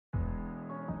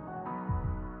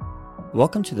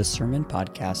Welcome to the Sermon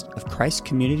Podcast of Christ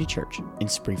Community Church in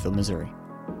Springfield, Missouri.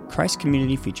 Christ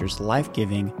Community features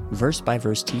life-giving,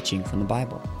 verse-by-verse teaching from the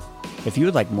Bible. If you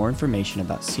would like more information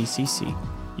about CCC,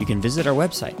 you can visit our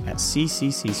website at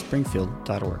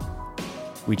cccspringfield.org.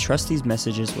 We trust these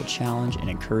messages will challenge and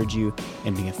encourage you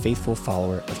in being a faithful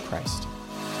follower of Christ.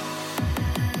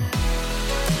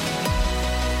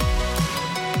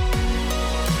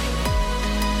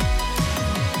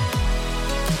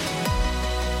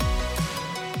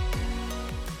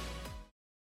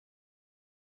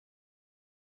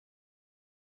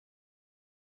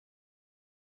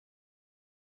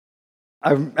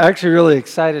 I'm actually really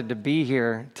excited to be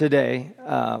here today.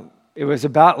 It was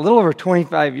about a little over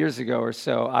 25 years ago or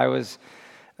so. I was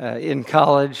in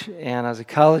college, and as a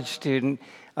college student,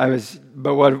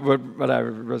 but what I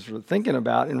was thinking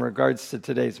about in regards to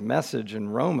today's message in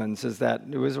Romans is that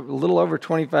it was a little over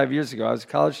 25 years ago. I was a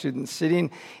college student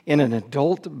sitting in an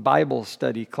adult Bible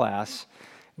study class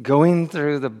going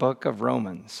through the book of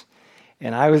Romans.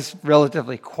 And I was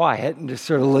relatively quiet and just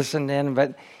sort of listened in,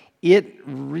 but it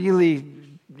really,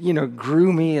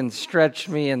 grew me and stretched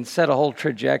me and set a whole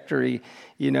trajectory,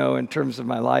 in terms of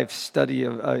my life study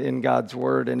of in God's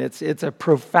Word. And it's a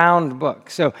profound book.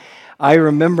 So I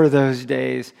remember those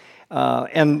days,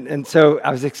 and so I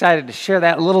was excited to share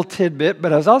that little tidbit.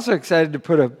 But I was also excited to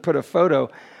put a photo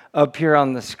up here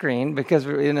on the screen, because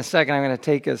in a second I'm going to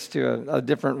take us to a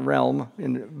different realm.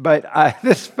 But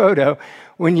this photo,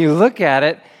 when you look at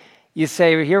it, you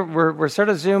say, here, we're sort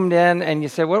of zoomed in, and you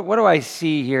say, what do I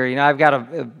see here? I've got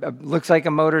a looks like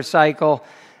a motorcycle.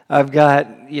 I've got,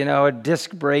 a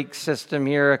disc brake system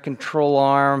here, a control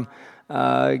arm.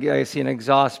 I see an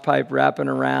exhaust pipe wrapping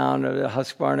around, a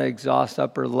Husqvarna exhaust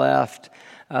upper left,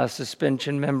 a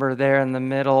suspension member there in the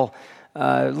middle.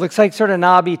 Looks like sort of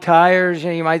knobby tires.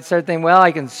 You might start thinking, well,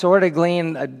 I can sort of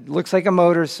glean, looks like a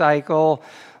motorcycle,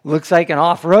 looks like an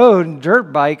off-road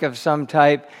dirt bike of some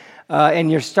type.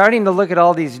 And you're starting to look at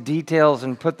all these details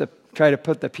and try to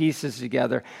put the pieces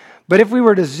together. But if we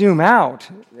were to zoom out,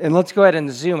 and let's go ahead and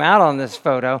zoom out on this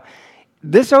photo,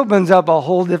 this opens up a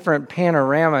whole different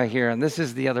panorama here. And this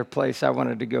is the other place I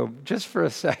wanted to go just for a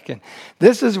second.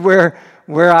 This is where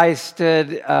I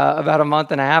stood about a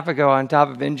month and a half ago on top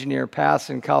of Engineer Pass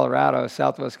in Colorado,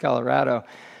 southwest Colorado.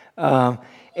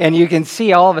 And you can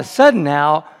see all of a sudden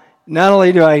now, not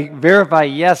only do I verify,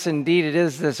 yes, indeed, it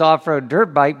is this off-road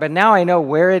dirt bike, but now I know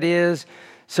where it is,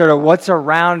 sort of what's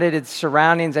around it, its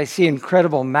surroundings. I see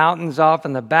incredible mountains off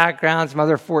in the background, some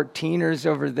other 14ers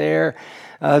over there.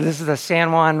 This is the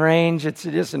San Juan Range. It's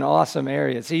just an awesome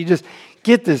area. So you just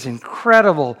get this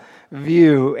incredible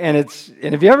view, and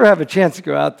if you ever have a chance to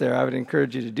go out there, I would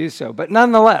encourage you to do so. But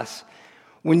nonetheless,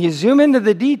 when you zoom into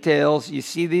the details, you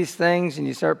see these things, and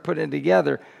you start putting it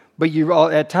together. But you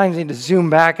at times need to zoom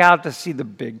back out to see the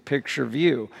big picture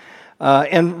view.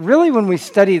 And really, when we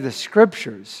study the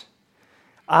Scriptures,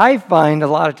 I find a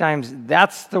lot of times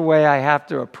that's the way I have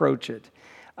to approach it.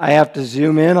 I have to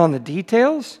zoom in on the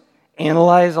details,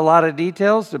 analyze a lot of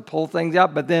details to pull things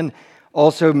out, but then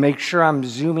also make sure I'm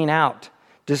zooming out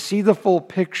to see the full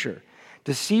picture,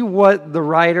 to see what the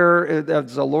writer,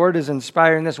 as the Lord is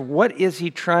inspiring this, what is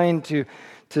he trying to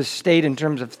state in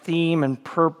terms of theme and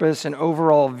purpose and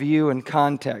overall view and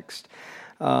context.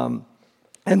 And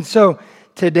so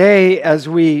today, as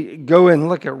we go and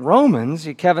look at Romans,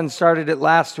 Kevin started it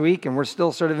last week, and we're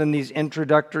still sort of in these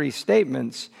introductory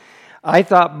statements. I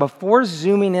thought before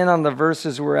zooming in on the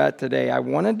verses we're at today, I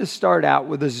wanted to start out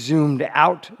with a zoomed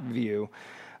out view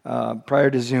prior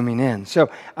to zooming in. So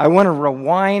I want to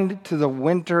rewind to the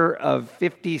winter of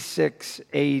 56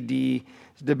 AD,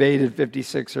 debated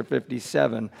 56 or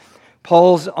 57.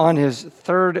 Paul's on his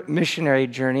third missionary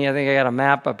journey. I think I got a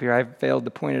map up here. I failed to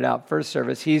point it out first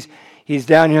service. He's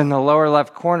down here in the lower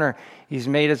left corner. He's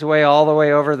made his way all the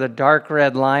way over the dark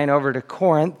red line over to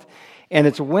Corinth, and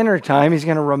it's wintertime. He's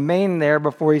going to remain there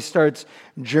before he starts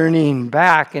journeying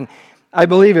back. And I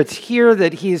believe it's here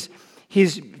that he's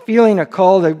feeling a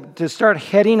call to start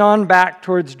heading on back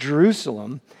towards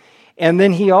Jerusalem. And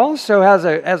then he also has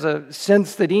a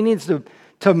sense that he needs to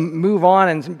move on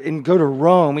and go to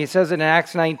Rome. He says it in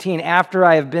Acts 19, after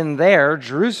I have been there,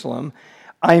 Jerusalem,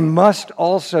 I must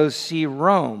also see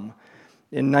Rome,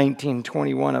 in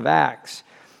 19:21 of Acts.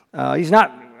 He's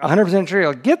not 100% sure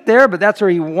he'll get there, but that's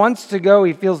where he wants to go.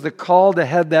 He feels the call to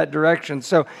head that direction.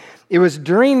 So it was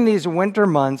during these winter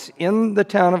months in the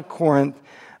town of Corinth,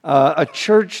 a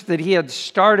church that he had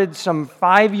started some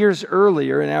 5 years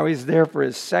earlier, and now he's there for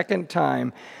his second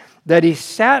time, that he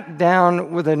sat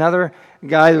down with another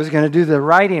guy that was going to do the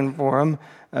writing for him,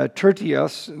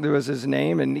 Tertius, there was his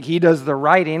name, and he does the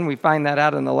writing. We find that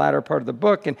out in the latter part of the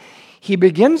book. And he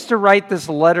begins to write this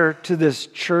letter to this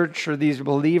church or these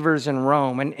believers in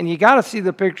Rome. And you got to see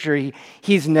the picture.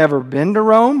 He's never been to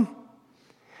Rome.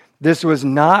 This was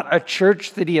not a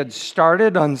church that he had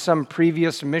started on some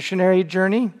previous missionary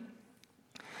journey.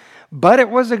 But it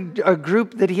was a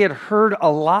group that he had heard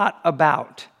a lot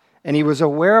about. And he was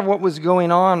aware of what was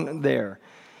going on there.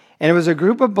 And it was a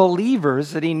group of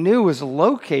believers that he knew was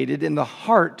located in the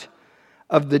heart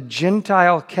of the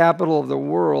Gentile capital of the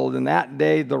world, in that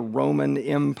day, the Roman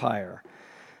Empire.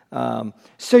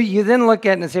 So you then look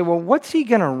at it and say, well, what's he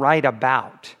going to write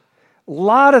about? A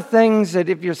lot of things that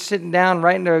if you're sitting down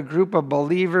writing to a group of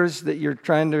believers that you're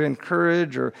trying to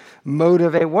encourage or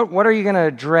motivate, what are you going to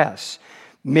address?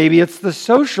 Maybe it's the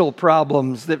social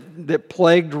problems that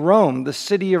plagued Rome, the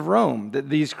city of Rome, that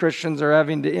these Christians are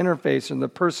having to interface, and the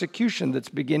persecution that's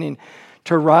beginning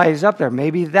to rise up there.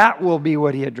 Maybe that will be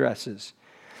what he addresses.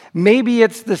 Maybe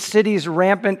it's the city's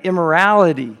rampant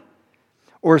immorality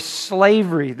or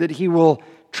slavery that he will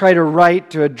try to write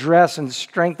to address and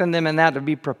strengthen them in that, to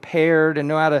be prepared and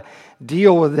know how to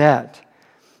deal with that.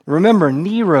 Remember,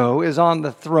 Nero is on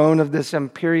the throne of this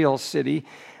imperial city,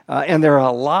 and there are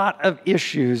a lot of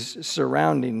issues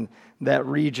surrounding that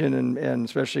region and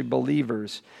especially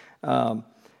believers.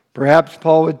 Perhaps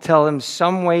Paul would tell him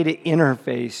some way to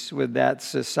interface with that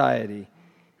society.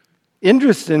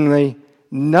 Interestingly,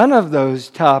 none of those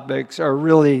topics are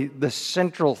really the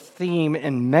central theme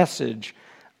and message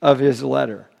of his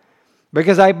letter.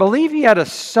 Because I believe he had a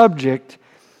subject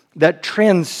that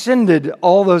transcended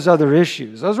all those other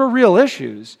issues. Those were real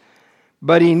issues.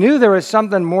 But he knew there was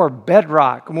something more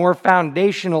bedrock, more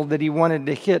foundational that he wanted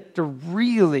to hit to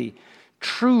really,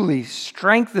 truly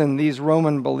strengthen these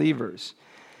Roman believers.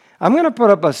 I'm going to put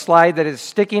up a slide that is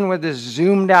sticking with this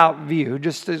zoomed out view,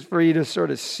 just for you to sort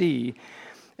of see.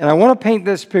 And I want to paint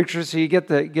this picture so you get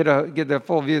the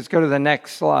full view. Let's go to the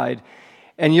next slide.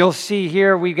 And you'll see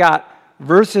here we've got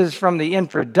verses from the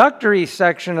introductory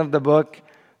section of the book,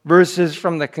 verses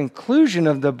from the conclusion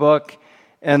of the book,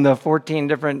 and the 14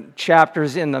 different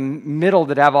chapters in the middle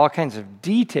that have all kinds of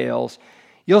details.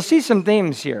 You'll see some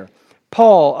themes here.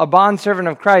 Paul, a bondservant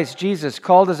of Christ Jesus,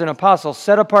 called as an apostle,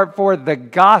 set apart for the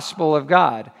gospel of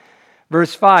God.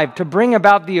 Verse 5, to bring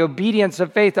about the obedience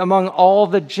of faith among all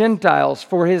the Gentiles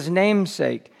for his name's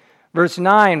sake. Verse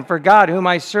 9, for God, whom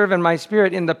I serve in my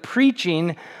spirit in the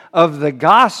preaching of the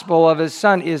gospel of his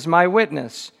Son, is my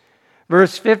witness.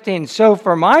 Verse 15, so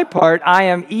for my part, I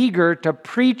am eager to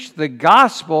preach the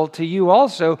gospel to you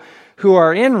also who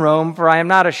are in Rome, for I am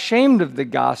not ashamed of the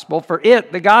gospel. For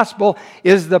it, the gospel,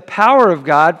 is the power of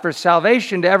God for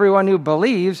salvation to everyone who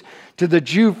believes, to the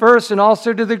Jew first and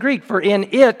also to the Greek. For in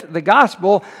it, the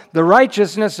gospel, the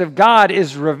righteousness of God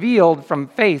is revealed from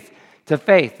faith to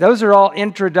faith. Those are all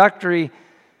introductory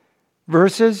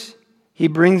verses. He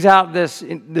brings out this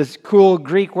cool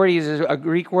Greek word. He uses a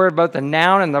Greek word, both the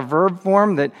noun and the verb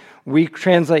form, that we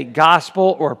translate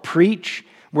gospel or preach,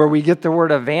 where we get the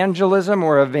word evangelism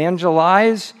or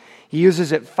evangelize. He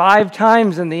uses it 5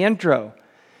 times in the intro.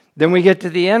 Then we get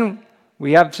to the end,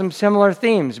 we have some similar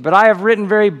themes. But I have written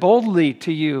very boldly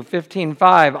to you,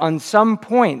 15:5, on some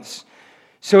points,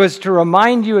 so as to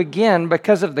remind you again,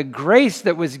 because of the grace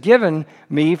that was given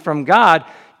me from God,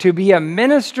 to be a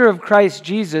minister of Christ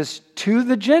Jesus to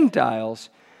the Gentiles,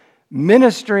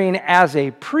 ministering as a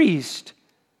priest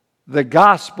the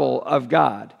gospel of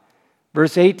God.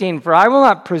 Verse 18, for I will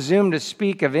not presume to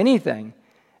speak of anything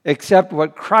except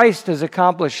what Christ has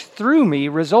accomplished through me,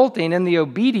 resulting in the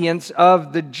obedience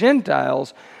of the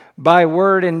Gentiles by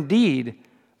word and deed,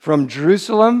 from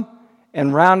Jerusalem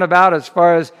and round about as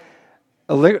far as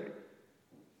Illyricum.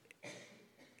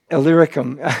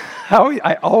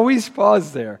 I always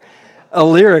pause there.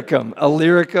 Illyricum.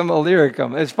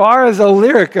 As far as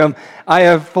Illyricum, I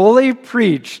have fully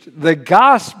preached the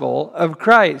gospel of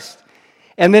Christ.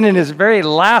 And then in his very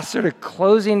last sort of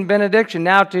closing benediction,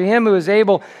 now to him who is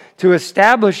able to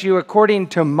establish you according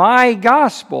to my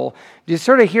gospel. Do you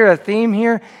sort of hear a theme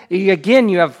here? Again,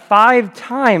 you have 5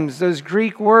 times those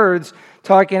Greek words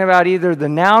talking about either the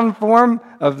noun form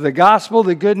of the gospel,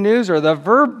 the good news, or the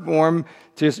verb form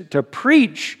to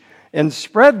preach and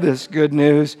spread this good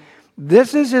news.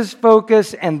 This is his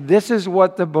focus, and this is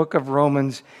what the book of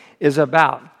Romans is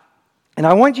about. And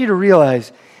I want you to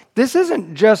realize this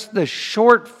isn't just the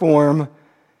short form,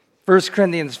 1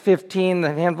 Corinthians 15,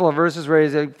 the handful of verses where he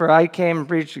said, for I came and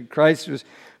preached that Christ was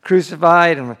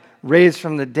crucified and raised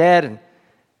from the dead,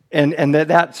 and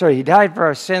he died for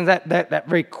our sins, that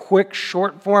very quick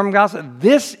short form gospel.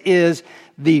 This is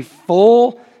the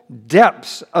full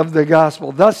depths of the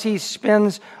gospel. Thus, he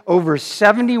spends over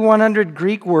 7,100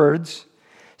 Greek words,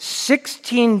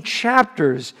 16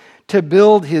 chapters to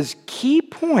build his key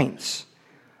points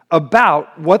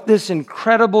about what this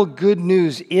incredible good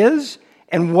news is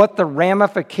and what the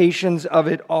ramifications of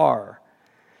it are.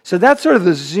 So that's sort of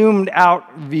the zoomed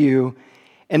out view.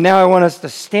 And now I want us to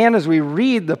stand as we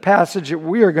read the passage that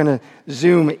we are going to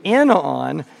zoom in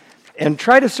on and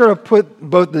try to sort of put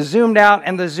both the zoomed out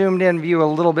and the zoomed in view a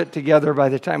little bit together by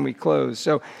the time we close.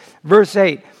 So verse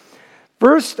 8.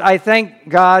 First, I thank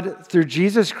God through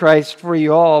Jesus Christ for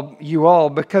you all,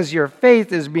 because your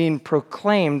faith is being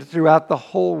proclaimed throughout the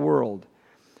whole world.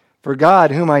 For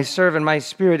God, whom I serve in my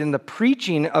spirit in the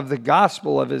preaching of the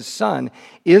gospel of his Son,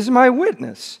 is my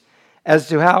witness as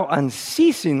to how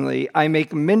unceasingly I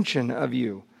make mention of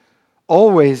you,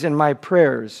 always in my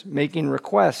prayers, making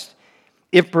request,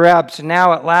 if perhaps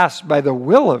now at last by the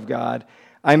will of God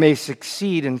I may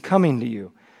succeed in coming to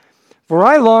you. For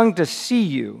I long to see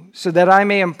you, so that I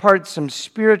may impart some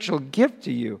spiritual gift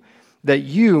to you, that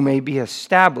you may be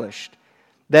established.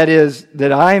 That is,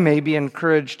 that I may be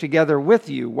encouraged together with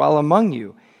you while among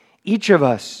you, each of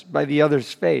us by the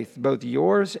other's faith, both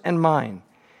yours and mine.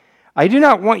 I do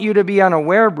not want you to be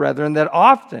unaware, brethren, that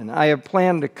often I have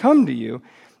planned to come to you,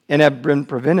 and have been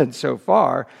prevented so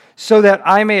far, so that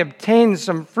I may obtain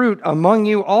some fruit among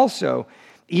you also,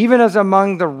 even as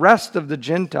among the rest of the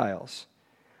Gentiles.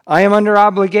 I am under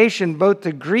obligation both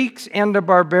to Greeks and to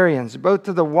barbarians, both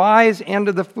to the wise and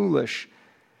to the foolish.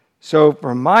 So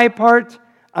for my part,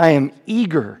 I am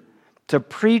eager to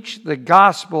preach the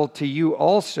gospel to you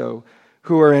also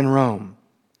who are in Rome.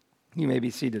 You may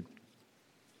be seated.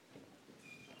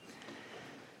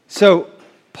 So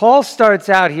Paul starts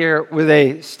out here with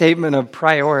a statement of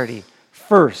priority.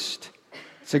 First,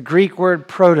 it's a Greek word,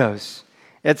 protos.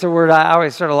 It's a word I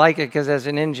always sort of like it because as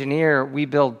an engineer, we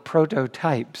build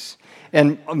prototypes.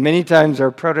 And many times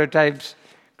our prototypes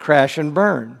crash and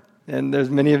burn. And there's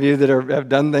many of you that have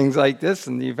done things like this,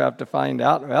 and you have to find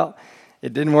out, well,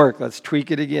 it didn't work. Let's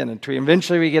tweak it again. And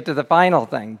eventually we get to the final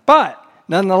thing. But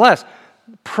nonetheless,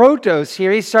 protos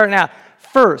here, he's starting out.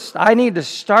 First, I need to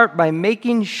start by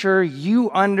making sure you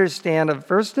understand of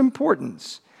first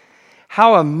importance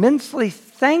how immensely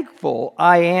thankful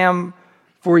I am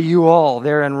for you all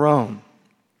there in Rome.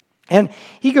 And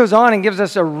he goes on and gives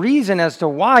us a reason as to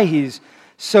why he's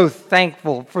so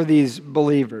thankful for these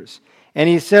believers. And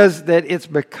he says that it's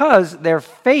because their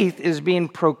faith is being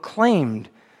proclaimed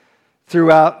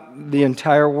throughout the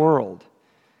entire world.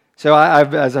 So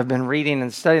as I've been reading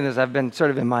and studying this, I've been sort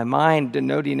of in my mind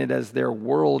denoting it as their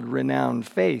world-renowned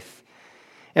faith.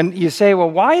 And you say,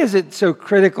 well, why is it so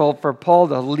critical for Paul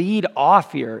to lead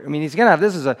off here? I mean, it's going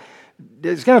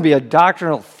to be a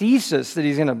doctrinal thesis that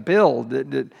he's going to build.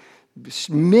 That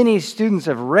many students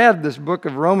have read this book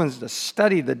of Romans to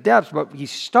study the depths, but he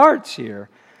starts here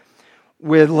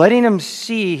with letting them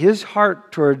see his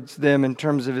heart towards them in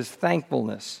terms of his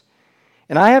thankfulness.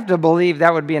 And I have to believe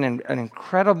that would be an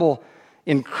incredible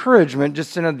encouragement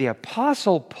just to know the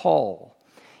Apostle Paul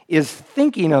is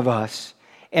thinking of us,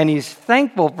 and he's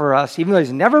thankful for us, even though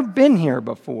he's never been here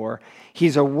before.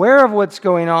 He's aware of what's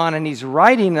going on, and he's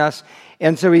writing us,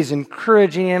 and so he's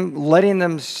encouraging them, letting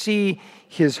them see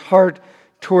his heart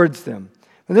towards them.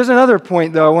 And there's another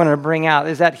point, though, I want to bring out,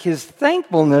 is that his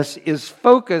thankfulness is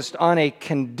focused on a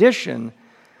condition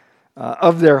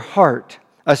of their heart,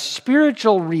 a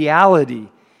spiritual reality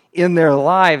in their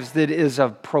lives that is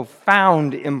of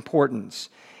profound importance.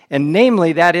 And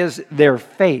namely, that is their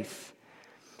faith.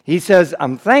 He says,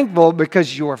 I'm thankful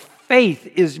because your faith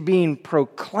is being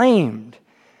proclaimed.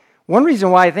 One reason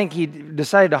why I think he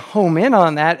decided to home in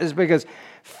on that is because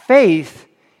faith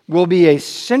will be a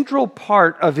central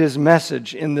part of his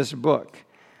message in this book.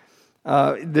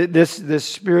 This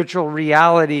spiritual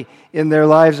reality in their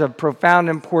lives of profound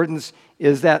importance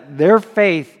is that their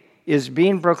faith is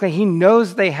being proclaimed. He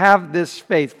knows they have this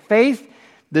faith. Faith,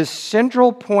 this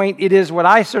central point, it is what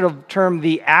I sort of term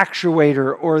the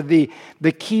actuator or the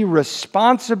key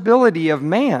responsibility of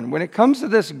man. When it comes to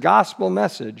this gospel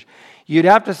message, you'd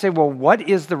have to say, well, what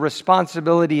is the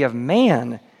responsibility of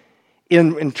man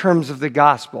in terms of the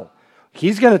gospel?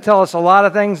 He's going to tell us a lot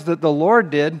of things that the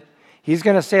Lord did. He's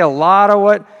going to say a lot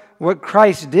of what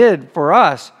Christ did for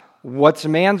us. What's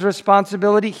man's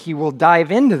responsibility? He will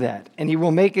dive into that, and he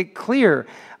will make it clear.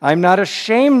 I'm not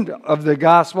ashamed of the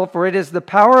gospel, for it is the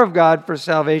power of God for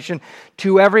salvation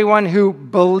to everyone who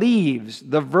believes,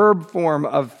 the verb form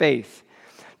of faith.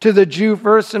 To the Jew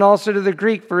first and also to the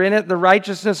Greek, for in it the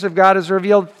righteousness of God is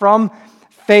revealed from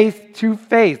faith to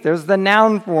faith. There's the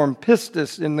noun form,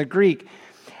 pistis in the Greek.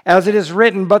 As it is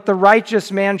written, but the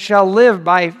righteous man shall live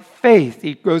by faith.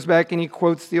 He goes back and he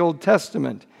quotes the Old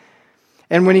Testament.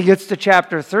 And when he gets to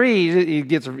chapter 3,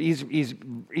 he's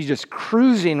just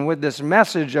cruising with this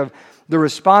message of the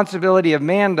responsibility of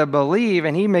man to believe,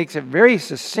 and he makes it very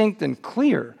succinct and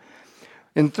clear.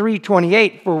 In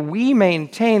 3:28, for we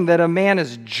maintain that a man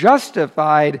is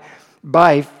justified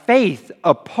by faith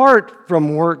apart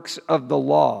from works of the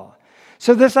law.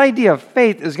 So this idea of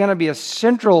faith is going to be a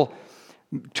central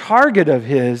target of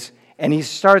his, and he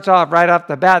starts off right off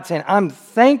the bat saying, I'm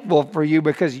thankful for you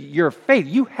because your faith,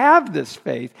 you have this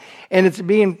faith, and it's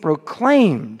being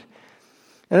proclaimed.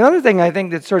 Another thing I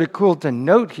think that's sort of cool to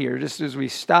note here, just as we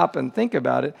stop and think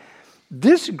about it,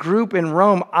 this group in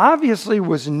Rome obviously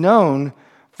was known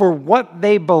for what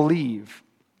they believe,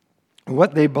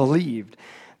 what they believed.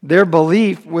 Their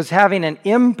belief was having an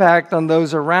impact on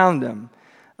those around them.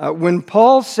 When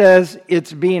Paul says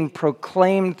it's being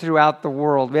proclaimed throughout the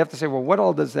world, we have to say, well, what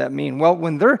all does that mean? Well,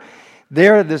 when they're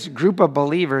this group of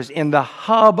believers in the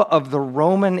hub of the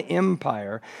Roman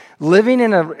Empire, living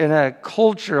in a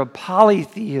culture of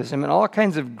polytheism and all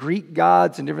kinds of Greek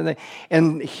gods and different things,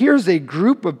 and here's a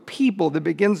group of people that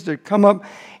begins to come up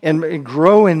and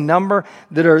grow in number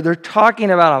they're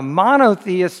talking about a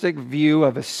monotheistic view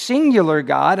of a singular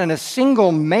God and a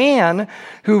single man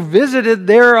who visited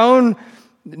their own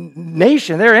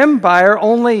nation, their empire,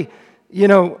 only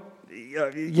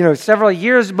several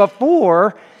years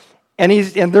before,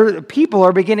 and people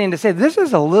are beginning to say this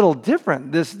is a little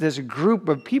different. This group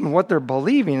of people, what they're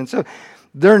believing, and so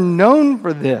they're known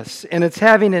for this, and it's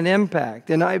having an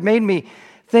impact. And it made me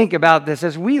think about this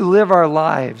as we live our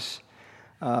lives,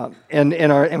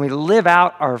 and we live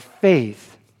out our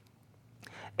faith.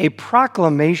 A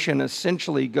proclamation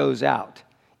essentially goes out.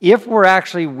 If we're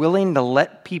actually willing to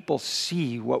let people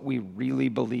see what we really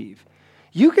believe.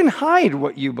 You can hide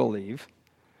what you believe,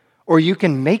 or you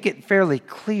can make it fairly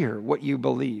clear what you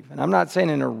believe. And I'm not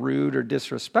saying in a rude or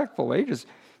disrespectful way, just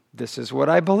this is what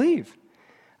I believe.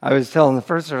 I was telling the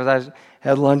first service, I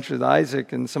had lunch with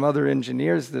Isaac and some other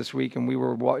engineers this week, and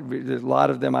a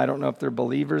lot of them, I don't know if they're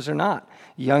believers or not,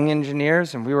 young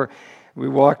engineers, and we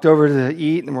walked over to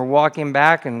eat, and we're walking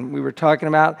back, and we were talking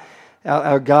about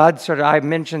how God I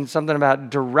mentioned something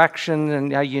about direction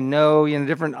and how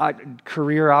different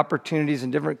career opportunities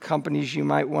and different companies you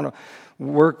might want to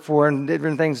work for and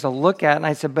different things to look at. And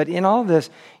I said, but in all this,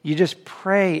 you just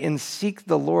pray and seek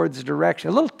the Lord's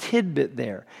direction. A little tidbit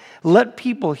there. Let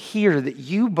people hear that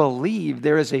you believe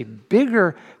there is a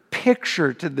bigger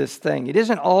picture to this thing. It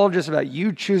isn't all just about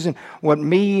you choosing what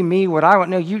I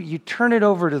want. No, you turn it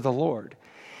over to the Lord.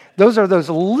 Those are those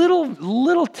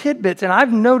little tidbits, and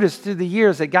I've noticed through the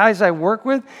years that guys I work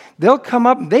with, they'll come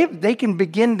up, they can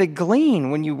begin to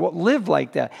glean when you live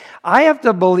like that. I have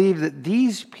to believe that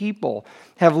these people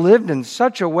have lived in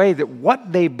such a way that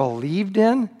what they believed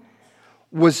in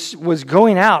was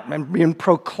going out and being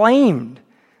proclaimed.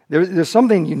 There's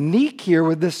something unique here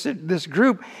with this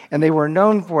group, and they were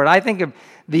known for it. I think of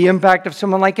the impact of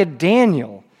someone like a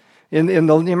Daniel. You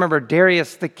remember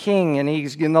Darius the king, and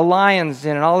he's in the lion's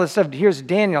den and all this stuff. Here's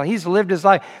Daniel. He's lived his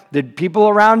life. Did people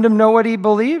around him know what he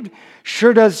believed?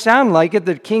 Sure does sound like it.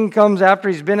 The king comes after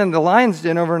he's been in the lion's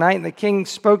den overnight, and the king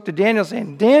spoke to Daniel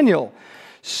saying, Daniel,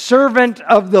 servant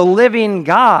of the living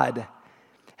God,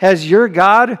 has your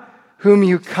God, whom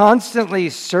you constantly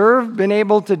serve, been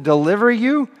able to deliver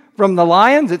you from the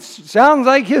lions? It sounds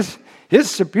like his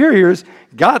superiors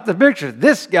got the picture.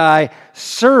 This guy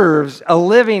serves a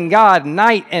living God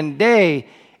night and day.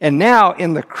 And now,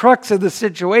 in the crux of the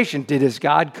situation, did his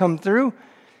God come through?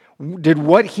 Did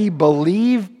what he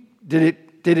believed, did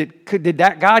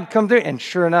that God come through? And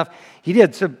sure enough, he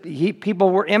did. So people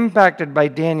were impacted by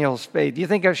Daniel's faith. You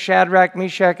think of Shadrach,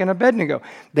 Meshach, and Abednego.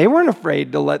 They weren't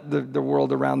afraid to let the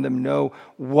world around them know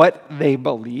what they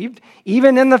believed.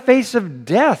 Even in the face of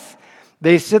death,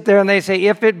 they sit there and they say,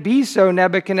 if it be so,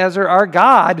 Nebuchadnezzar, our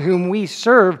God, whom we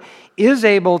serve, is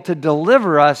able to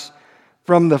deliver us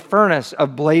from the furnace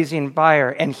of blazing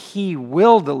fire, and he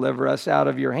will deliver us out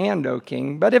of your hand, O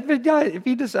king. But if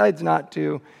he decides not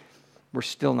to, we're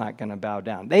still not going to bow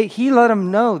down. He let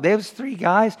them know. Those three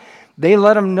guys, they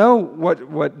let them know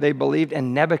what they believed,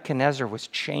 and Nebuchadnezzar was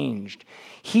changed.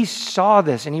 He saw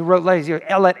this, and he wrote letters. He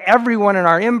said, let everyone in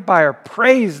our empire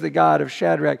praise the God of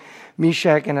Shadrach,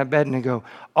 Meshach, and Abednego.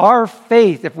 Our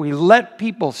faith, if we let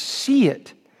people see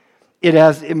it,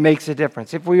 it makes a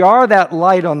difference. If we are that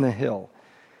light on the hill.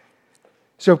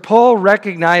 So Paul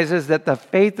recognizes that the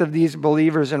faith of these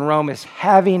believers in Rome is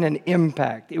having an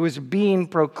impact. It was being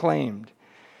proclaimed.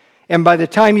 And by the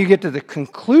time you get to the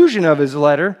conclusion of his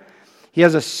letter, He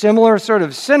has a similar sort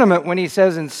of sentiment when he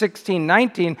says in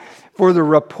 16:19, "For the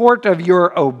report of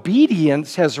your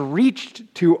obedience has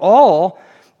reached to all,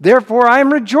 therefore I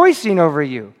am rejoicing over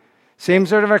you." Same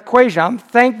sort of equation. I'm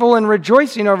thankful and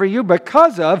rejoicing over you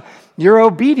because of your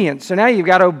obedience. So now you've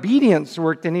got obedience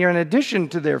worked in here in addition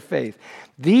to their faith.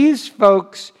 These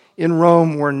folks in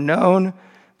Rome were known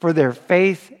for their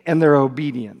faith and their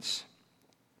obedience.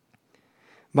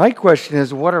 My question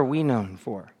is, what are we known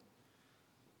for?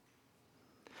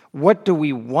 What do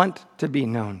we want to be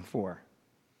known for?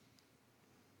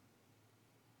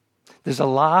 There's a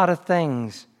lot of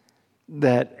things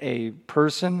that a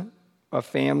person, a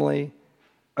family,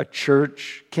 a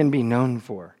church can be known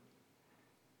for.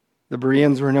 The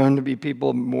Bereans were known to be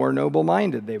people more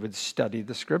noble-minded. They would study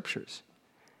the Scriptures.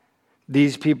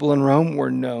 These people in Rome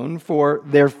were known for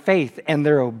their faith and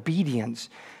their obedience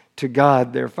to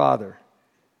God, their Father.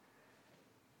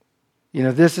 You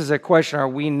know, this is a question. Are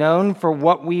we known for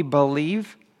what we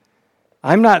believe?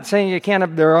 I'm not saying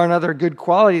there aren't other good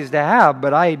qualities to have,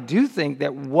 but I do think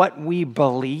that what we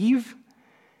believe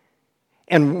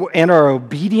and our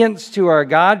obedience to our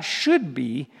God should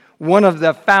be one of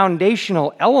the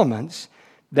foundational elements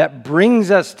that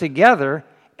brings us together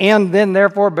and then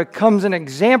therefore becomes an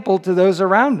example to those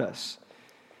around us.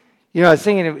 You know, I was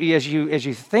thinking as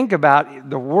you think about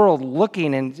the world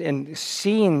looking and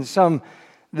seeing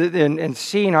and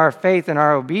seeing our faith and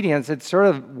our obedience, it's sort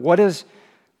of what is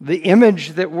the image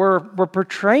that we're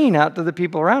portraying out to the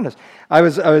people around us. I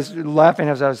was laughing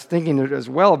as I was thinking as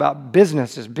well about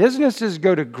businesses. Businesses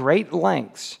go to great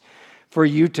lengths for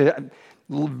you to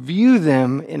view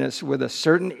them with a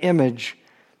certain image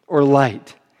or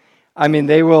light. I mean,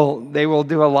 they will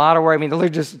do a lot of work. I mean, they'll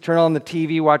just turn on the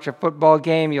TV, watch a football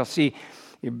game. You'll see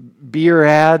beer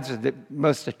ads of the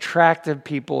most attractive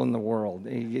people in the world.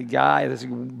 A guy, this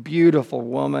beautiful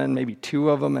woman, maybe two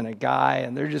of them and a guy,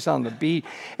 and they're just on the beat.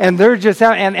 And they're just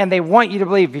out, and they want you to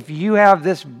believe if you have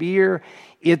this beer,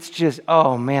 it's just,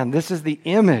 oh man, this is the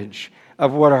image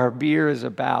of what our beer is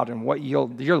about and what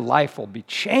your life will be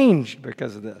changed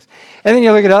because of this. And then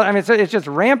you look at it, I mean, it's just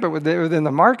rampant within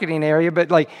the marketing area,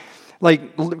 but like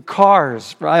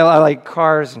cars. I like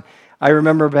cars. And I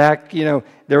remember back,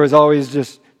 there was always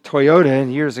just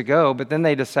Toyota years ago, but then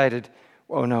they decided,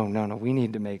 oh, no, we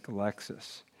need to make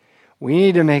Lexus. We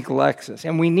need to make Lexus.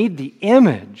 And we need the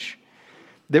image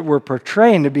that we're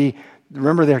portraying to be,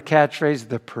 remember their catchphrase,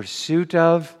 the pursuit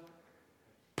of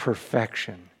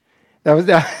perfection.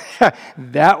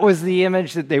 That was the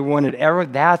image that they wanted.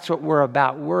 That's what we're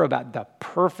about. We're about the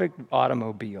perfect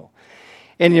automobile.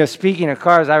 And, speaking of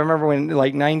cars, I remember when,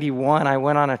 91, I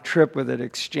went on a trip with an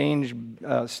exchange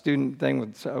student thing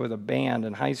with a band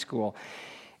in high school.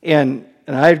 And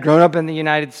I had grown up in the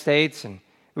United States, and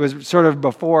it was sort of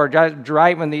before,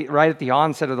 right at the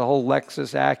onset of the whole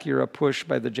Lexus Acura push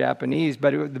by the Japanese.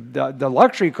 But the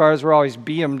luxury cars were always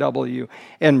BMW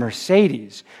and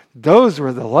Mercedes. Those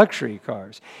were the luxury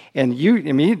cars. And you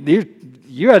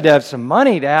had to have some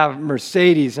money to have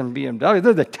Mercedes and BMW.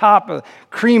 They're the top of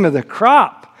cream of the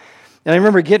crop. And I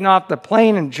remember getting off the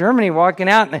plane in Germany, walking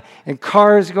out, and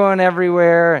cars going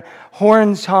everywhere, and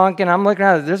horns honking. I'm looking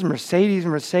at it, there's Mercedes.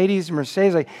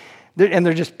 And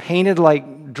they're just painted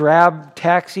like drab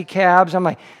taxi cabs. I'm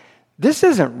like, this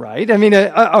isn't right. I mean,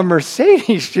 a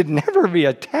Mercedes should never be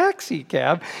a taxi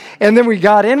cab. And then we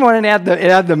got in one and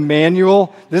it had the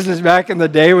manual. This is back in the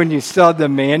day when you still had the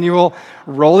manual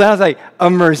roll down. I was like, a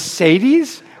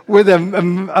Mercedes with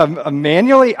a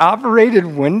manually operated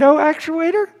window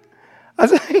actuator? I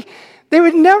was like, they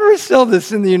would never sell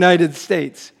this in the United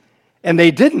States. And they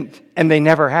didn't, and they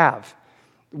never have.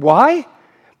 Why?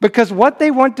 Because what they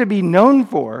want to be known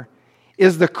for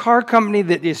is the car company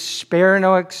that is spare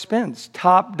no expense,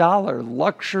 top dollar,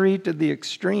 luxury to the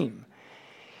extreme.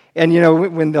 And,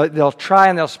 when they'll try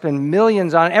and they'll spend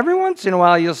millions on it, every once in a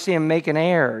while you'll see them make an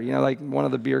error, like one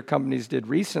of the beer companies did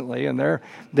recently, and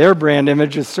their brand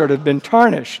image has sort of been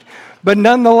tarnished. But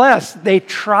nonetheless, they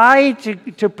try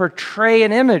to portray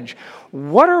an image.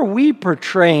 What are we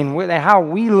portraying with how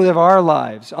we live our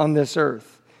lives on this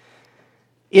earth?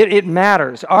 It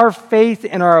matters. Our faith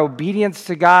and our obedience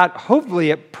to God,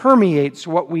 hopefully it permeates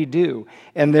what we do,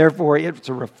 and therefore it's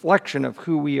a reflection of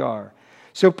who we are.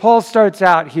 So Paul starts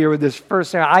out here with this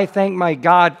first thing, I thank my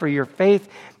God for your faith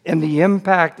and the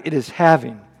impact it is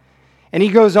having. And he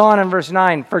goes on in verse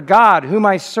 9, for God, whom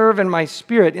I serve in my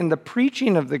spirit in the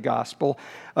preaching of the gospel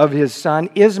of his Son,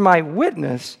 is my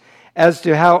witness as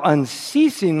to how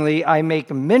unceasingly I make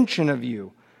mention of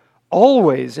you,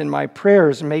 always in my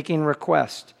prayers making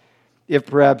request, if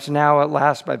perhaps now at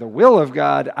last by the will of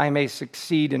God I may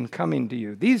succeed in coming to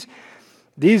you.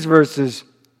 These verses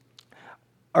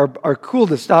are cool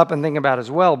to stop and think about as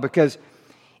well, because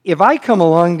if I come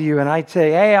along to you and I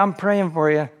say, hey, I'm praying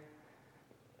for you,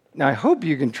 now I hope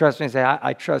you can trust me and say,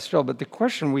 I trust Phil, but the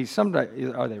question we sometimes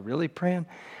is, are they really praying?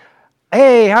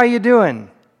 Hey, how you doing?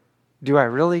 Do I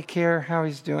really care how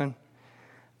he's doing?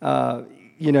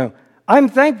 I'm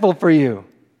thankful for you.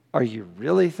 Are you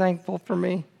really thankful for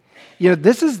me?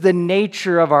 This is the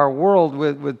nature of our world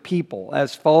with people,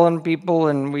 as fallen people,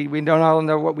 and we don't all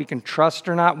know what we can trust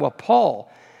or not. Well, Paul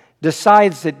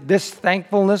decides that this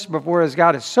thankfulness before his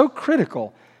God is so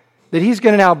critical that he's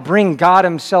going to now bring God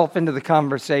himself into the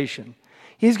conversation.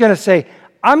 He's going to say,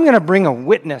 I'm going to bring a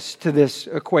witness to this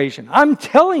equation. I'm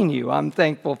telling you I'm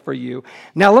thankful for you.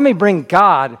 Now let me bring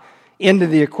God into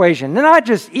the equation. Not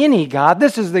just any God.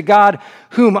 This is the God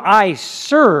whom I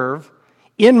serve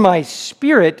in my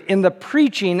spirit in the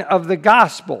preaching of the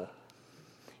gospel.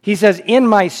 He says, in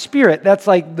my spirit. That's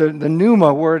like the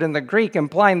pneuma word in the Greek,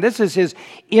 implying this is his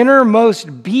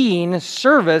innermost being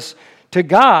service to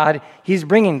God. He's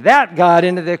bringing that God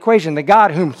into the equation, the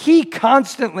God whom he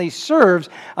constantly serves.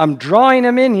 I'm drawing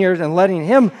him in here and letting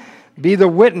him be the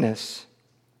witness.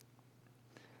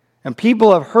 And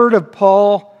people have heard of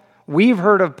Paul. We've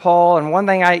heard of Paul. And one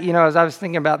thing as I was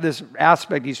thinking about this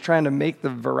aspect, he's trying to make the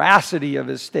veracity of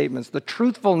his statements, the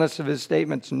truthfulness of his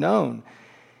statements known,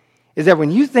 is that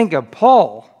when you think of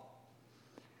Paul,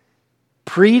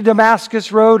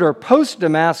 pre-Damascus Road or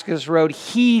post-Damascus Road,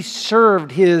 he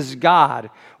served his God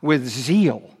with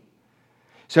zeal.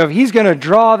 So if he's going to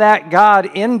draw that God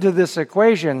into this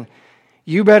equation,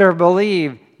 you better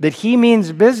believe that he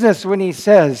means business when he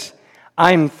says,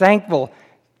 I'm thankful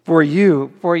for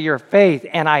you, for your faith,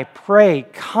 and I pray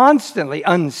constantly,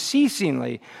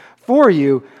 unceasingly for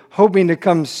you, hoping to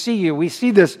come see you. We see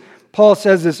this, Paul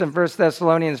says this in 1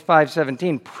 Thessalonians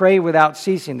 5:17, pray without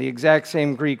ceasing, the exact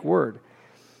same Greek word.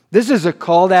 This is a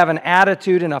call to have an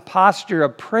attitude and a posture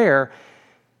of prayer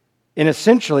in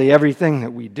essentially everything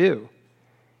that we do.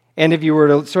 And if you were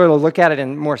to sort of look at it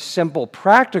in more simple,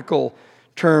 practical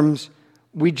terms,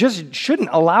 we just shouldn't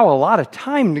allow a lot of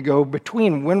time to go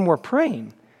between when we're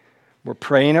praying. We're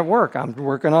praying at work. I'm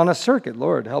working on a circuit.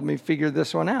 Lord, help me figure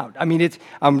this one out.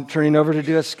 I'm turning over to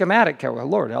do a schematic.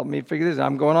 Lord, help me figure this out.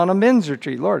 I'm going on a men's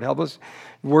retreat. Lord, help us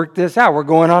work this out. We're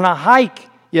going on a hike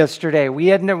yesterday. We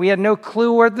had no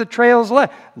clue where the trails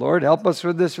led. Lord, help us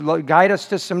with this. Guide us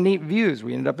to some neat views.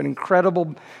 We ended up in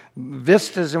incredible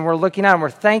vistas, and we're looking out and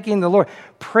we're thanking the Lord.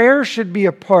 Prayer should be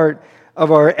a part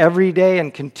of our everyday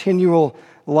and continual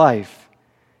life.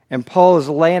 And Paul is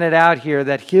laying it out here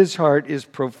that his heart is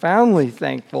profoundly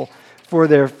thankful for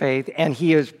their faith, and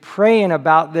he is praying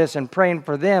about this and praying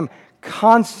for them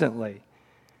constantly.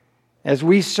 As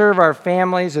we serve our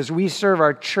families, as we serve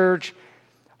our church,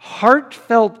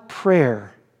 heartfelt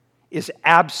prayer is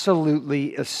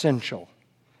absolutely essential.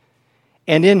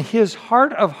 And in his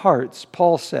heart of hearts,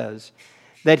 Paul says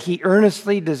that he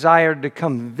earnestly desired to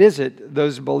come visit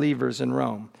those believers in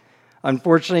Rome.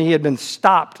 Unfortunately, he had been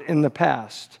stopped in the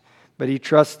past, but he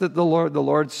trusted the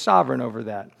Lord's sovereign over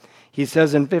that. He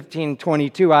says in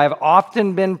 15:22, I have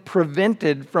often been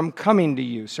prevented from coming to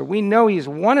you. So we know he's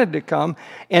wanted to come,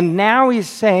 and now he's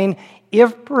saying,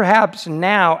 if perhaps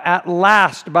now, at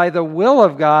last, by the will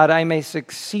of God, I may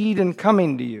succeed in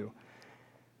coming to you.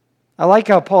 I like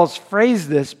how Paul's phrased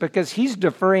this because he's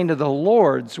deferring to the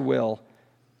Lord's will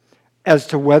as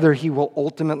to whether he will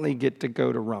ultimately get to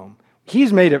go to Rome.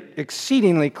 He's made it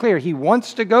exceedingly clear he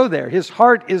wants to go there. His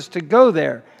heart is to go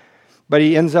there. But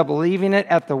he ends up leaving it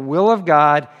at the will of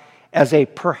God as a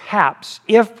perhaps,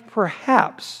 if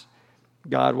perhaps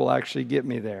God will actually get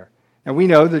me there. And we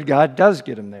know that God does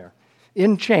get him there.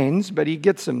 In chains, but he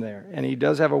gets him there. And he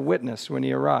does have a witness when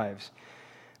he arrives.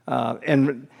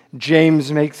 And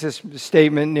James makes this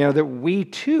statement, that we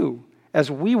too,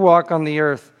 as we walk on the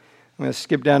earth, I'm going to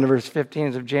skip down to verse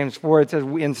 15 of James 4. It says,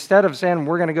 instead of saying,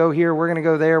 we're going to go here, we're going to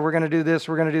go there, we're going to do this,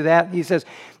 we're going to do that, he says,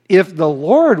 if the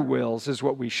Lord wills, is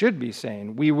what we should be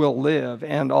saying, we will live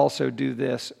and also do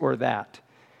this or that.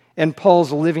 And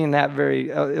Paul's living that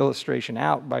very illustration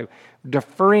out by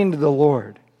deferring to the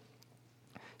Lord.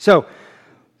 So,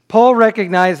 Paul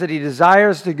recognized that he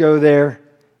desires to go there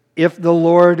if the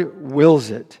Lord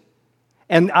wills it.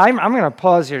 And I'm going to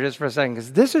pause here just for a second,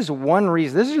 because this is one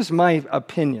reason. This is just my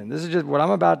opinion. This is just what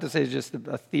I'm about to say is just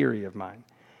a theory of mine.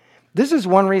 This is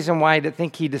one reason why I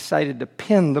think he decided to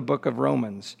pen the book of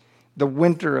Romans, the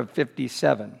winter of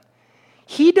 57.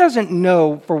 He doesn't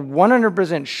know for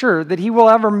 100% sure that he will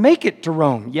ever make it to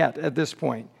Rome yet at this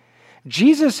point.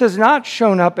 Jesus has not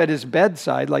shown up at his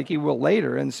bedside like he will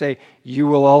later and say, you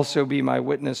will also be my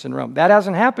witness in Rome. That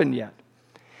hasn't happened yet.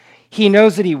 He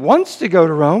knows that he wants to go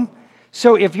to Rome,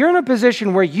 So if you're in a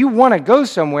position where you want to go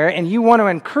somewhere and you want to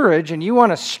encourage and you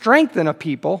want to strengthen a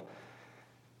people,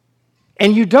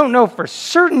 and you don't know for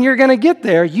certain you're going to get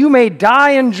there, you may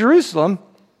die in Jerusalem,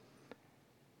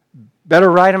 better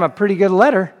write him a pretty good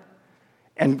letter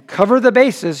and cover the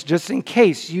bases just in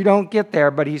case you don't get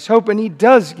there, but he's hoping he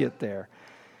does get there.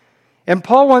 And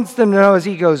Paul wants them to know as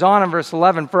he goes on in verse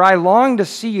 11, "For I long to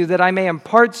see you that I may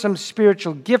impart some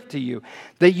spiritual gift to you,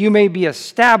 that you may be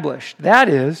established. That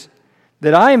is,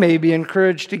 that I may be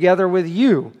encouraged together with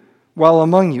you while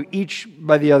among you, each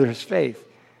by the other's faith."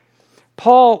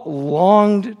 Paul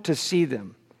longed to see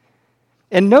them.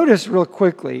 And notice real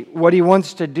quickly what he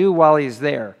wants to do while he's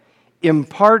there.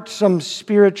 Impart some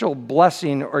spiritual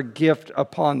blessing or gift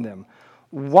upon them.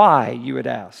 Why, you would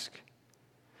ask?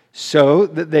 So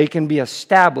that they can be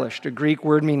established, a Greek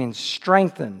word meaning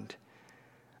strengthened.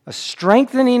 A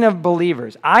strengthening of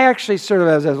believers. I actually sort of,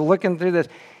 as I was looking through this,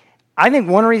 I think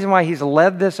one reason why he's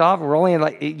led this off, we're only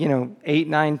like 8,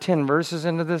 9, 10 verses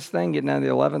into this thing, getting down to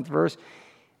the 11th verse.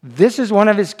 This is one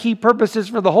of his key purposes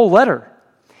for the whole letter.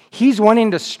 He's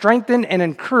wanting to strengthen and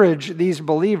encourage these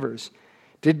believers,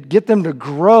 to get them to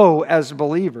grow as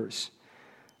believers.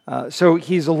 So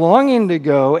he's longing to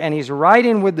go, and he's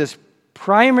writing with this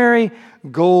primary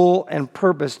goal and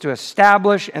purpose to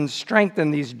establish and strengthen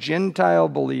these Gentile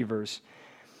believers.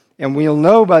 And we'll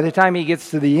know by the time he gets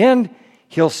to the end,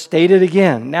 he'll state it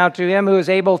again. "Now to him who is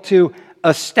able to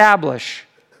establish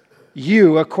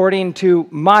you according to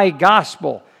my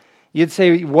gospel." You'd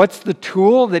say, what's the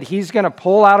tool that he's going to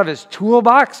pull out of his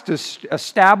toolbox to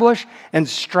establish and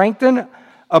strengthen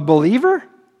a believer?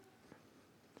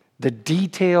 The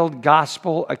detailed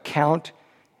gospel account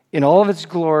in all of its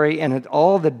glory and in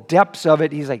all the depths of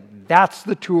it. He's like, that's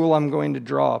the tool I'm going to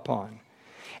draw upon.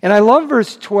 And I love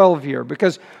verse 12 here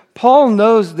because Paul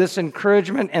knows this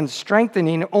encouragement and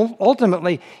strengthening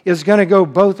ultimately is going to go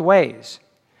both ways.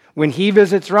 When he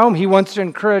visits Rome, he wants to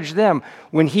encourage them.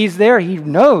 When he's there, he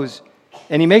knows,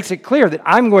 and he makes it clear that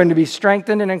I'm going to be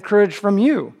strengthened and encouraged from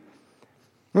you.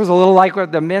 It was a little like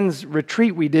what the men's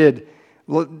retreat we did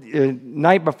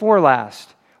night before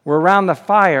last. We're around the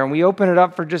fire, and we open it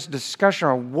up for just discussion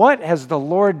on what has the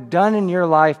Lord done in your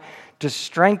life to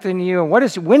strengthen you, and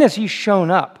when has he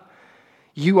shown up?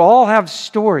 You all have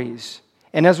stories.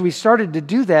 And as we started to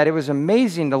do that, it was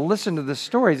amazing to listen to the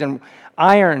stories. And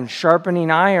iron sharpening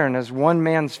iron as one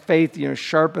man's faith,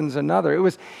 sharpens another.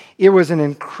 It was an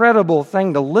incredible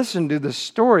thing to listen to the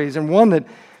stories. And one that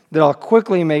I'll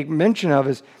quickly make mention of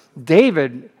is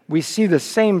David. We see the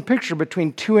same picture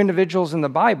between two individuals in the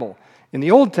Bible. In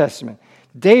the Old Testament,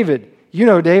 David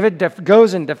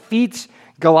goes and defeats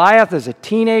Goliath as a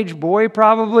teenage boy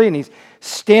probably, and he's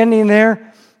standing there.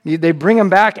 They bring him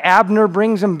back. Abner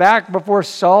brings him back before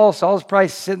Saul. Saul's probably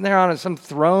sitting there on some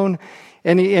throne.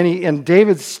 And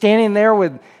David's standing there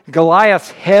with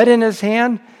Goliath's head in his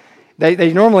hand.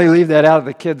 They normally leave that out of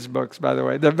the kids' books, by the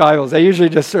way, the Bibles. They usually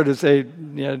just sort of say,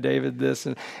 David this.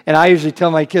 And I usually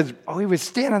tell my kids, he was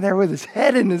standing there with his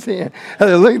head in his hand. And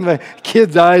I look at my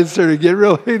kids' eyes sort of get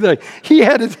real big. Like, he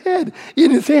had his head in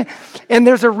his hand. And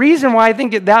there's a reason why I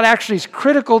think that actually is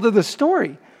critical to the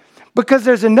story. Because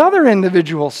there's another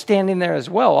individual standing there as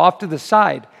well, off to the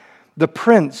side, the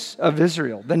prince of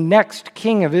Israel, the next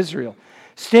king of Israel,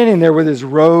 standing there with his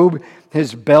robe,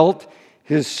 his belt,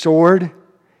 his sword.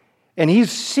 And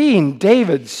he's seeing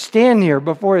David stand here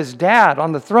before his dad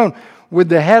on the throne with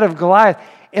the head of Goliath.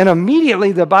 And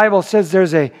immediately the Bible says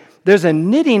there's a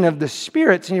knitting of the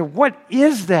spirits. And what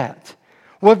is that?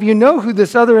 Well, if you know who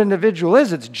this other individual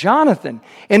is, it's Jonathan.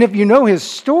 And if you know his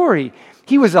story,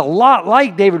 he was a lot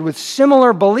like David with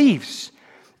similar beliefs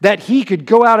that he could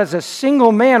go out as a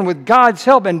single man with God's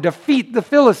help and defeat the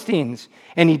Philistines.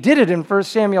 And he did it in 1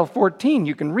 Samuel 14.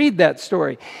 You can read that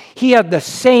story. He had the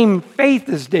same faith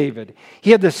as David.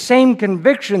 He had the same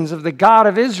convictions of the God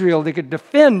of Israel that could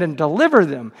defend and deliver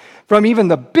them from even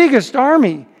the biggest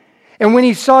army. And when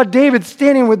he saw David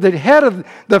standing with the head of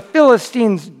the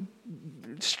Philistines'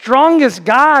 strongest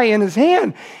guy in his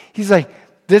hand, he's like,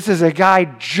 this is a guy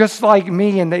just like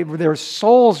me, and their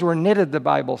souls were knitted, the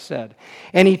Bible said.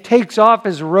 And he takes off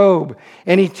his robe,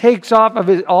 and he takes off of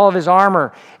all of his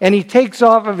armor, and he takes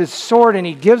off of his sword, and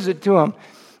he gives it to him.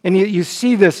 And you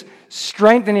see this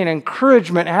strengthening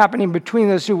encouragement happening between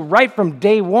those two right from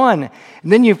day one. And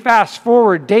then you fast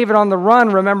forward, David on the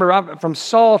run, remember, from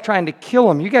Saul trying to kill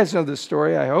him. You guys know this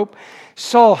story, I hope.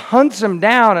 Saul hunts him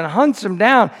down,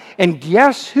 and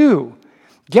guess who?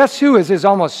 Guess who is his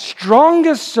almost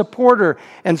strongest supporter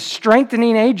and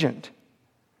strengthening agent?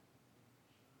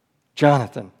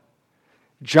 Jonathan.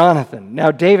 Jonathan.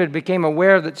 Now David became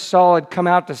aware that Saul had come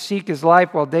out to seek his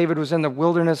life while David was in the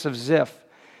wilderness of Ziph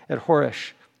at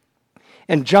Horish.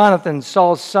 And Jonathan,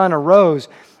 Saul's son, arose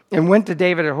and went to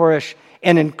David at Horish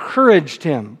and encouraged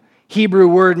him. Hebrew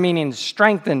word meaning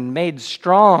strengthened, made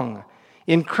strong.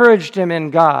 Encouraged him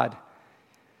in God.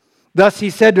 Thus he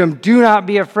said to him, "Do not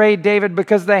be afraid, David,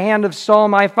 because the hand of Saul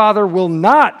my father will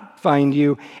not find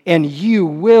you, and you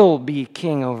will be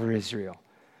king over Israel."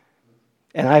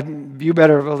 And you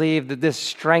better believe that this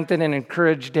strengthened and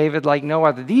encouraged David like no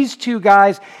other. These two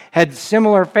guys had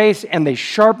similar faith, and they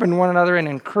sharpened one another and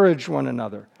encouraged one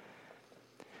another.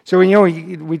 So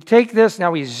we take this,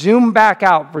 now we zoom back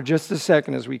out for just a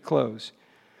second as we close.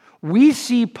 We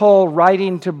see Paul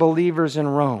writing to believers in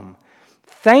Rome,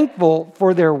 thankful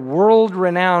for their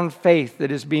world-renowned faith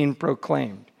that is being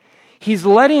proclaimed. He's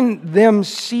letting them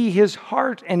see his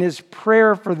heart and his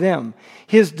prayer for them,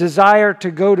 his desire to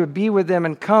go to be with them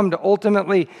and come to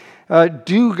ultimately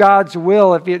do God's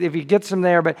will if he gets them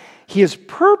there. But his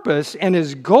purpose and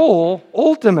his goal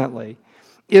ultimately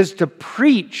is to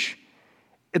preach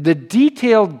the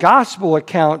detailed gospel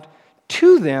account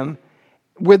to them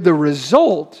with the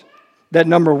result that,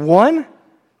 number one,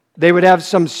 they would have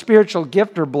some spiritual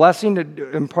gift or blessing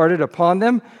imparted upon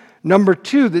them. Number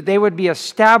two, that they would be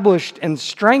established and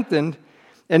strengthened.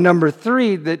 And number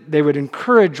three, that they would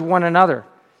encourage one another,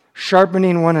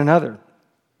 sharpening one another.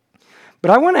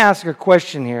 But I want to ask a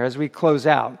question here as we close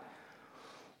out.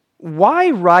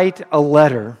 Why write a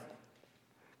letter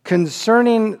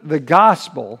concerning the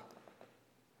gospel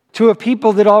to a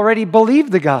people that already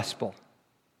believe the gospel?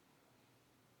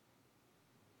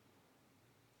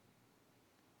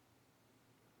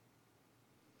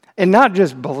 And not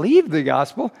just believe the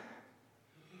gospel,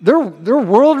 they're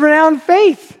world-renowned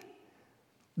faith.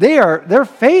 Their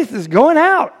faith is going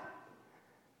out.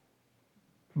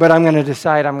 But I'm going to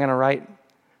decide I'm going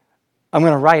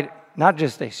to write not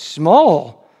just a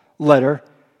small letter,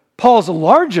 Paul's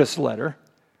largest letter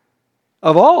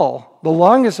of all, the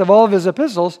longest of all of his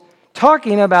epistles,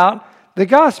 talking about the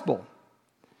gospel.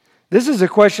 This is a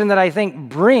question that I think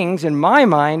brings, in my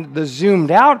mind, the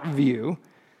zoomed-out view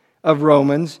of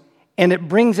Romans, and it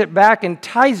brings it back and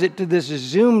ties it to this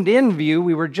zoomed-in view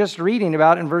we were just reading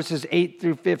about in verses 8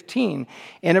 through 15.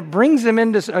 And it brings them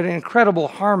into an incredible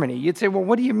harmony. You'd say, well,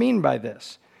 what do you mean by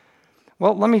this?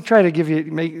 Well, let me try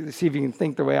to see if you can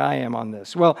think the way I am on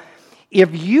this. Well,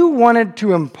 if you wanted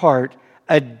to impart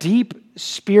a deep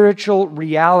spiritual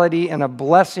reality and a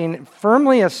blessing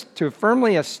to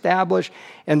firmly establish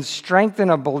and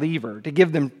strengthen a believer, to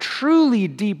give them truly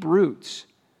deep roots,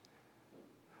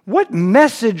 what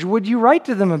message would you write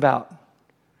to them about?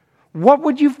 What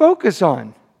would you focus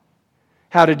on?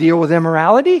 How to deal with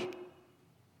immorality?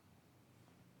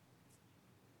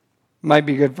 Might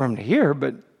be good for them to hear,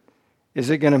 but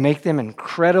is it going to make them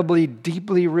incredibly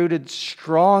deeply rooted,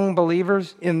 strong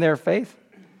believers in their faith?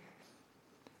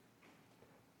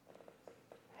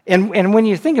 And when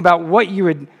you think about what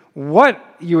you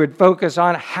would focus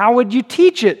on, how would you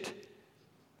teach it?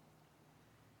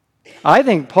 I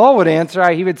think Paul would answer,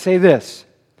 he would say this: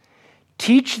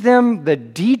 teach them the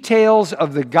details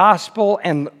of the gospel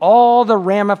and all the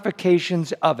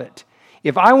ramifications of it.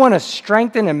 If I want to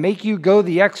strengthen and make you go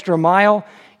the extra mile,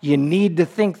 you need to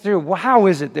think through, well, how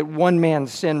is it that one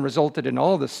man's sin resulted in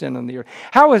all the sin on the earth?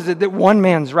 How is it that one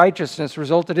man's righteousness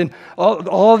resulted in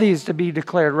all these to be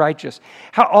declared righteous?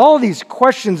 How all these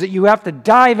questions that you have to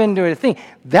dive into and think,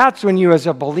 that's when you as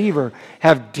a believer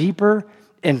have deeper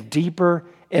and deeper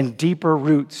and deeper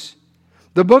roots.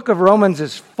 The book of Romans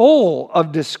is full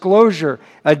of disclosure,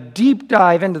 a deep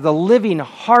dive into the living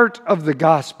heart of the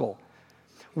gospel.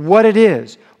 What it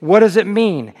is, what does it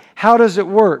mean, how does it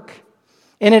work?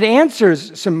 And it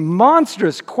answers some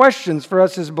monstrous questions for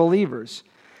us as believers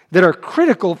that are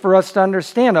critical for us to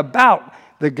understand about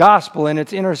the gospel and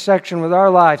its intersection with our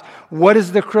lives. What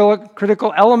is the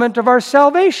critical element of our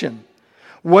salvation?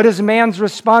 What is man's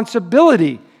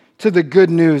responsibility to the good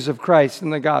news of Christ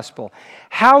and the gospel?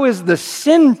 How is the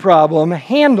sin problem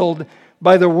handled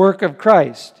by the work of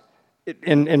Christ?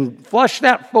 And flush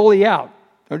that fully out.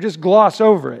 Don't just gloss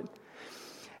over it.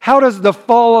 How does the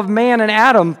fall of man and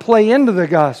Adam play into the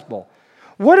gospel?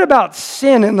 What about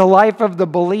sin in the life of the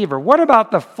believer? What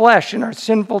about the flesh and our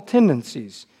sinful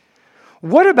tendencies?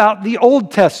 What about the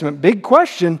Old Testament? Big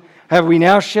question. Have we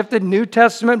now shifted New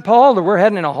Testament, Paul, or we're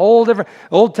heading in a whole different...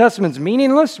 Old Testament's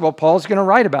meaningless? Well, Paul's going to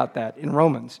write about that in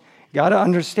Romans. Got to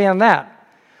understand that.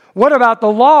 What about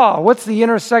the law? What's the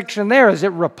intersection there? Is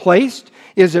it replaced?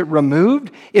 Is it removed?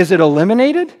 Is it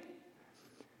eliminated?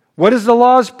 What is the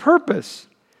law's purpose?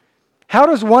 How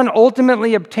does one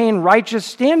ultimately obtain righteous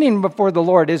standing before the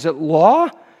Lord? Is it law?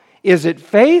 Is it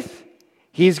faith?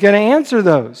 He's going to answer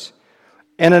those.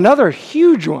 And another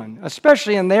huge one,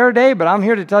 especially in their day, but I'm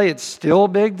here to tell you it's still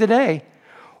big today.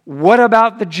 What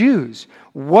about the Jews?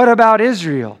 What about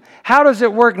Israel? How does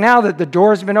it work now that the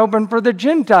door's been opened for the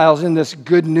Gentiles in this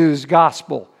good news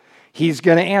gospel? He's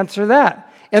going to answer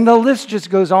that. And the list just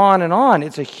goes on and on.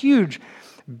 It's a huge,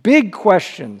 big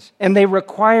questions, and they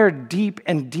require deep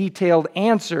and detailed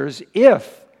answers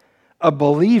if a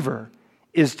believer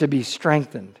is to be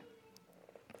strengthened.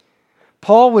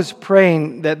 Paul was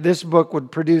praying that this book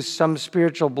would produce some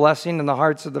spiritual blessing in the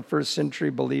hearts of the first century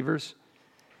believers,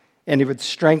 and he would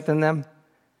strengthen them.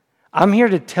 I'm here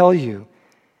to tell you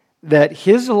that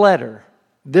his letter,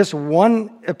 this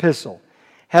one epistle,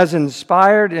 has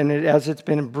inspired, and as it's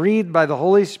been breathed by the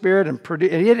Holy Spirit, and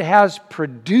it has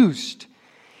produced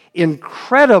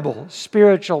incredible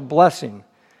spiritual blessing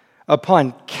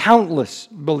upon countless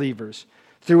believers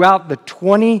throughout the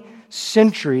 20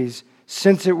 centuries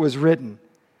since it was written.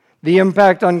 The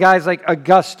impact on guys like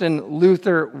Augustine,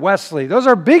 Luther, Wesley, those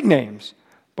are big names.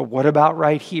 But what about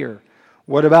right here?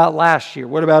 What about last year?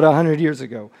 What about 100 years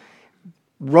ago?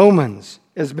 Romans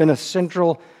has been a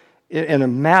central and a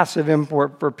massive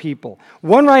import for people.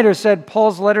 One writer said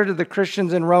Paul's letter to the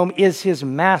Christians in Rome is his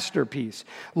masterpiece.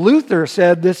 Luther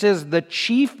said this is the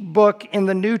chief book in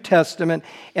the New Testament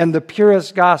and the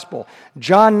purest gospel.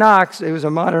 John Knox, who was a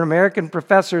modern American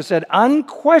professor, said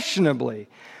unquestionably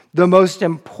the most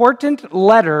important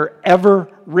letter ever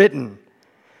written.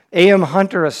 A.M.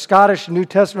 Hunter, a Scottish New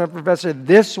Testament professor,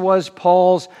 this was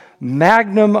Paul's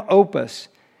magnum opus.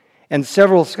 And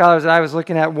several scholars that I was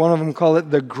looking at, one of them called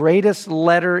it the greatest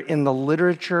letter in the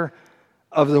literature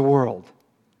of the world.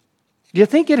 Do you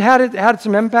think it had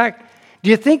some impact? Do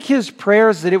you think his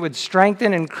prayers that it would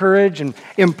strengthen, encourage, and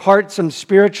impart some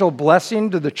spiritual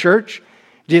blessing to the church?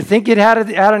 Do you think it had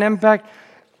an impact?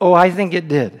 Oh, I think it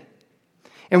did.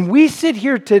 And we sit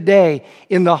here today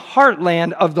in the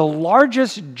heartland of the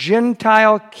largest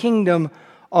Gentile kingdom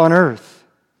on earth.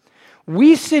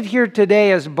 We sit here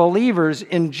today as believers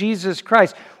in Jesus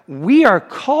Christ. We are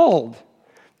called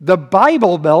the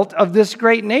Bible Belt of this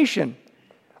great nation.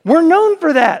 We're known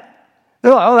for that.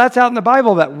 Oh, that's out in the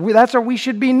Bible Belt. That's what we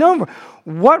should be known for.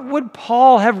 What would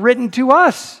Paul have written to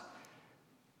us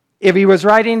if he was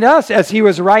writing to us as he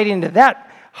was writing to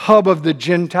that hub of the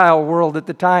Gentile world at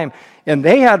the time? And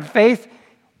they had faith.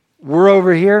 We're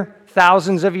over here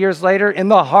thousands of years later in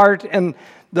the heart and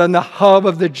the hub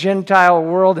of the Gentile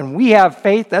world, and we have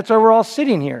faith. That's why we're all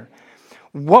sitting here.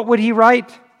 What would he write?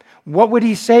 What would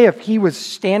he say if he was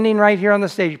standing right here on the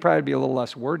stage? He'd probably be a little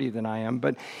less wordy than I am,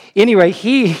 but anyway,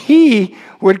 he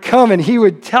would come and he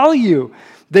would tell you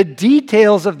the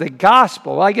details of the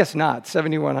gospel. Well, I guess not.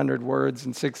 7,100 words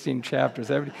and 16 chapters.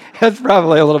 That's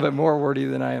probably a little bit more wordy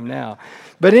than I am now.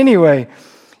 But anyway,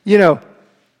 the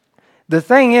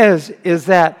thing is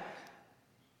that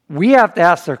we have to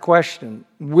ask the question,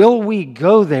 will we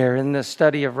go there in this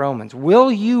study of Romans? Will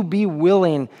you be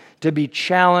willing to be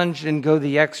challenged and go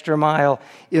the extra mile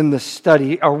in the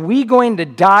study? Are we going to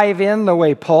dive in the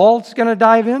way Paul's going to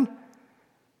dive in?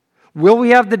 Will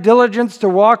we have the diligence to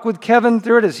walk with Kevin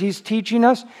through it as he's teaching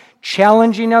us,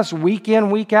 challenging us week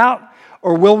in, week out?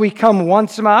 Or will we come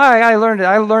once in a while? I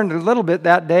learned a little bit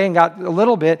that day and got a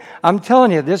little bit. I'm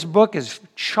telling you, this book is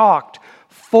chocked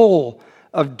full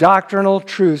of doctrinal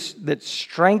truths that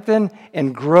strengthen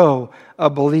and grow a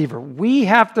believer. We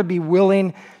have to be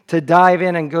willing to dive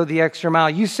in and go the extra mile.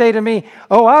 You say to me,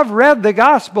 oh, I've read the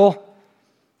gospel.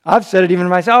 I've said it even to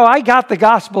myself. Oh, I got the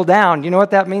gospel down. You know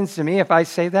what that means to me if I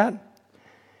say that?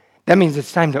 That means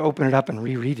it's time to open it up and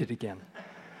reread it again.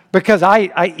 Because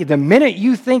the minute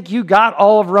you think you got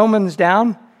all of Romans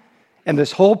down and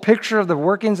this whole picture of the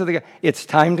workings of it's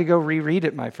time to go reread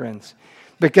it, my friends.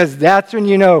 Because that's when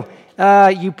you know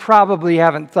you probably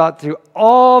haven't thought through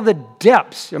all the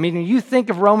depths. I mean, you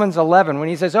think of Romans 11 when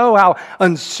he says, oh, how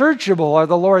unsearchable are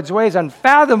the Lord's ways,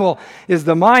 unfathomable is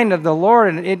the mind of the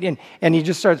Lord, and he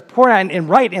just starts pouring out, and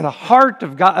right in the heart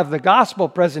of God, of the gospel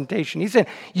presentation, he said,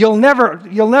 you'll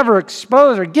never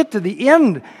expose or get to the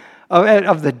end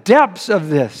of the depths of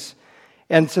this.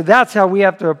 And so that's how we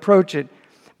have to approach it.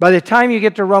 By the time you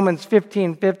get to Romans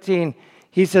 15:15,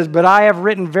 he says, but I have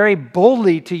written very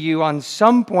boldly to you on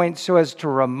some points so as to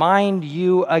remind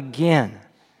you again.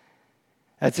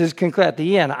 That's his conclusion at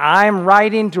the end. I'm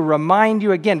writing to remind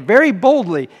you again, very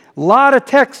boldly, a lot of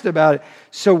text about it.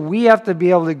 So we have to be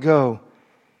able to go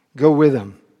with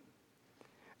him.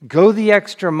 Go the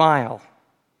extra mile.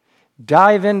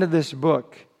 Dive into this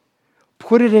book.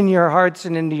 Put it in your hearts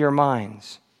and into your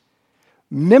minds.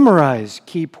 Memorize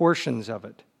key portions of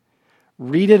it.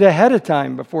 Read it ahead of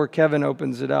time before Kevin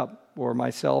opens it up, or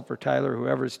myself or Tyler,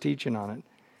 whoever's teaching on it.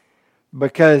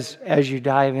 Because as you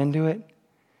dive into it,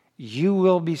 you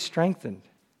will be strengthened.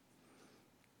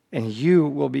 And you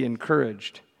will be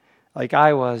encouraged. Like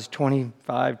I was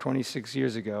 25, 26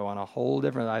 years ago on a whole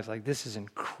different life. Like, this is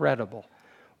incredible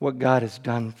what God has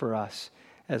done for us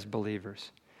as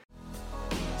believers.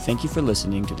 Thank you for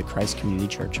listening to the Christ Community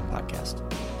Church podcast.